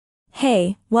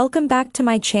Hey, welcome back to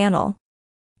my channel.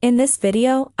 In this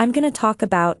video, I'm gonna talk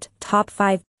about top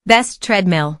 5 best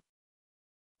treadmill.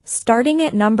 Starting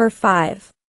at number 5.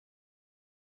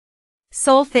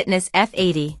 Soul Fitness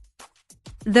F80.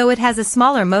 Though it has a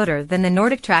smaller motor than the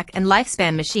NordicTrack and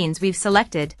Lifespan machines we've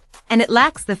selected, and it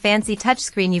lacks the fancy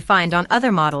touchscreen you find on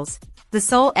other models, the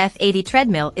Soul F80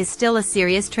 treadmill is still a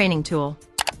serious training tool.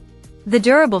 The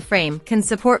durable frame can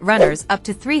support runners up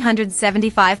to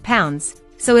 375 pounds,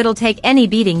 so it'll take any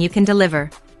beating you can deliver,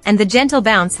 and the gentle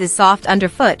bounce is soft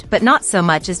underfoot but not so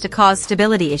much as to cause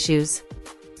stability issues.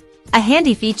 A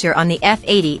handy feature on the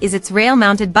F80 is its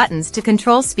rail-mounted buttons to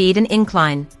control speed and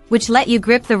incline, which let you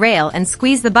grip the rail and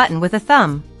squeeze the button with a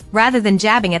thumb, rather than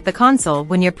jabbing at the console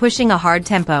when you're pushing a hard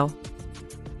tempo.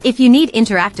 If you need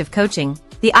interactive coaching,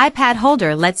 the iPad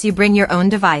holder lets you bring your own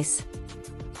device.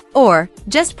 Or,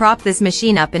 just prop this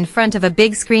machine up in front of a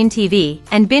big screen TV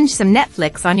and binge some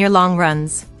Netflix on your long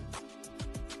runs.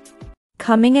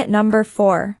 Coming at number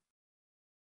 4.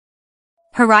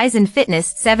 Horizon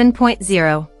Fitness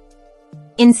 7.0.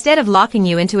 Instead of locking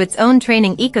you into its own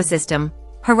training ecosystem,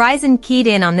 Horizon keyed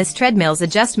in on this treadmill's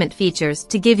adjustment features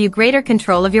to give you greater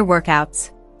control of your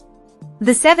workouts.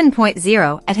 The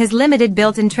 7.0 has limited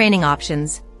built-in training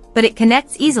options, but it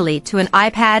connects easily to an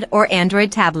iPad or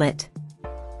Android tablet.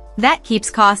 That keeps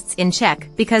costs in check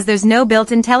because there's no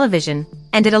built-in television,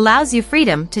 and it allows you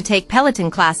freedom to take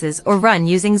Peloton classes or run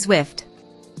using Zwift.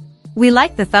 We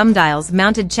like the thumb dials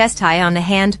mounted chest-high on the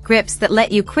hand grips that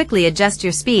let you quickly adjust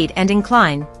your speed and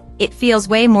incline. It feels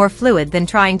way more fluid than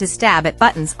trying to stab at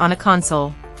buttons on a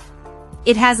console.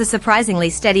 It has a surprisingly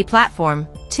steady platform,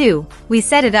 too. We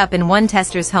set it up in one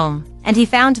tester's home, and he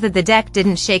found that the deck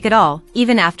didn't shake at all,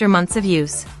 even after months of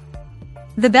use.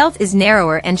 The belt is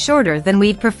narrower and shorter than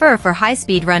we'd prefer for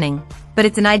high-speed running, but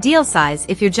it's an ideal size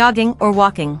if you're jogging or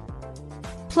walking.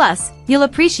 Plus, you'll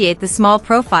appreciate the small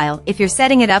profile if you're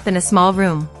setting it up in a small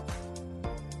room.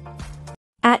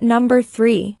 At number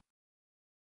 3.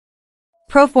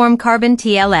 ProForm Carbon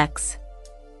TLX.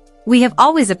 We have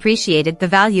always appreciated the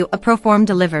value a ProForm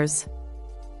delivers.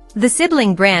 The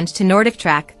sibling brand to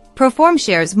NordicTrack, ProForm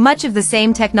shares much of the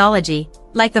same technology,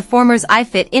 like the former's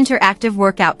iFit interactive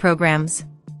workout programs.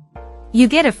 You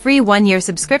get a free 1-year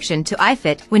subscription to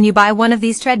iFit when you buy one of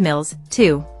these treadmills,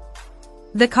 too.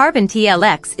 The Carbon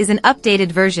TLX is an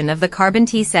updated version of the Carbon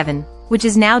T7, which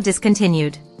is now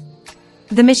discontinued.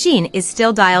 The machine is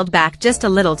still dialed back just a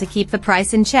little to keep the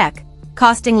price in check,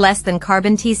 costing less than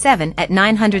Carbon T7 at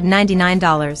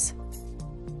 $999.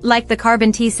 Like the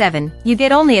Carbon T7, you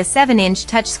get only a 7-inch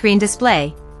touchscreen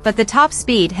display, but the top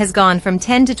speed has gone from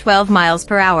 10 to 12 miles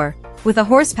per hour, with a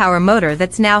horsepower motor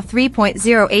that's now 3.0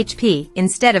 HP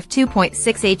instead of 2.6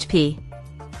 HP.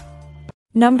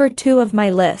 Number 2 of my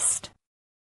list.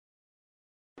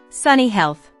 Sunny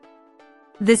Health.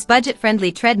 This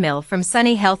budget-friendly treadmill from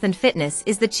Sunny Health and Fitness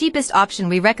is the cheapest option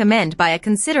we recommend by a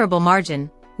considerable margin.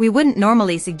 We wouldn't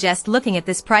normally suggest looking at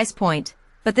this price point,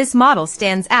 but this model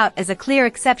stands out as a clear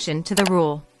exception to the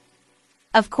rule.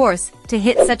 Of course, to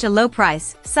hit such a low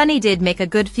price, Sunny did make a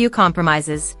good few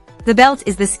compromises. The belt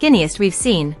is the skinniest we've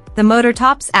seen, the motor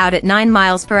tops out at 9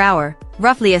 miles per hour,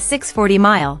 roughly a 640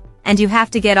 mile, and you have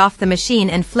to get off the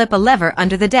machine and flip a lever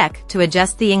under the deck to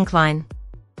adjust the incline.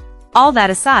 All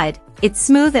that aside, it's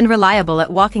smooth and reliable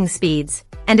at walking speeds,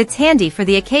 and it's handy for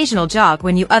the occasional jog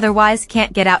when you otherwise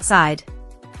can't get outside.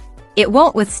 It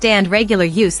won't withstand regular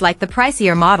use like the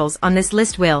pricier models on this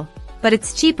list will, but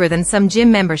it's cheaper than some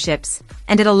gym memberships,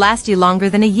 and it'll last you longer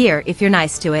than a year if you're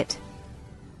nice to it.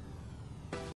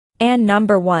 And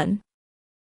number 1.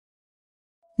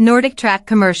 NordicTrack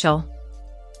Commercial.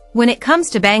 When it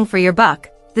comes to bang for your buck,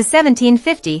 the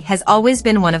 1750 has always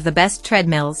been one of the best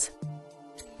treadmills.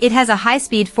 It has a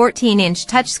high-speed 14-inch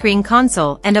touchscreen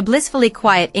console and a blissfully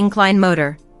quiet incline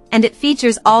motor, and it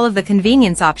features all of the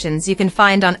convenience options you can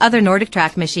find on other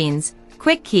NordicTrack machines.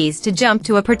 Quick keys to jump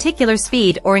to a particular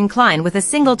speed or incline with a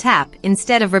single tap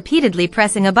instead of repeatedly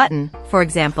pressing a button, for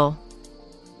example.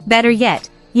 Better yet,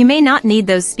 you may not need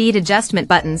those speed adjustment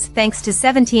buttons thanks to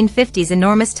 1750's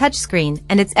enormous touchscreen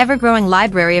and its ever-growing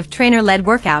library of trainer-led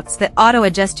workouts that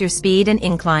auto-adjust your speed and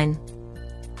incline.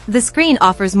 The screen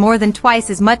offers more than twice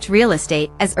as much real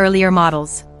estate as earlier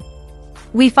models.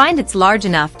 We find it's large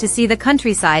enough to see the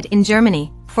countryside in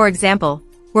Germany, for example,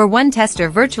 where one tester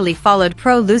virtually followed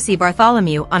pro Lucy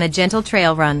Bartholomew on a gentle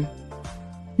trail run.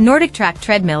 NordicTrack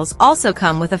treadmills also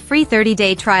come with a free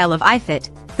 30-day trial of iFit,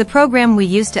 the program we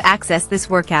use to access this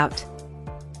workout.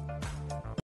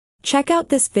 Check out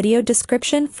this video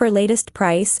description for latest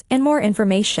price and more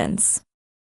informations.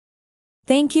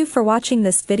 Thank you for watching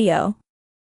this video.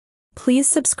 Please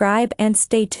subscribe and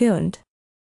stay tuned.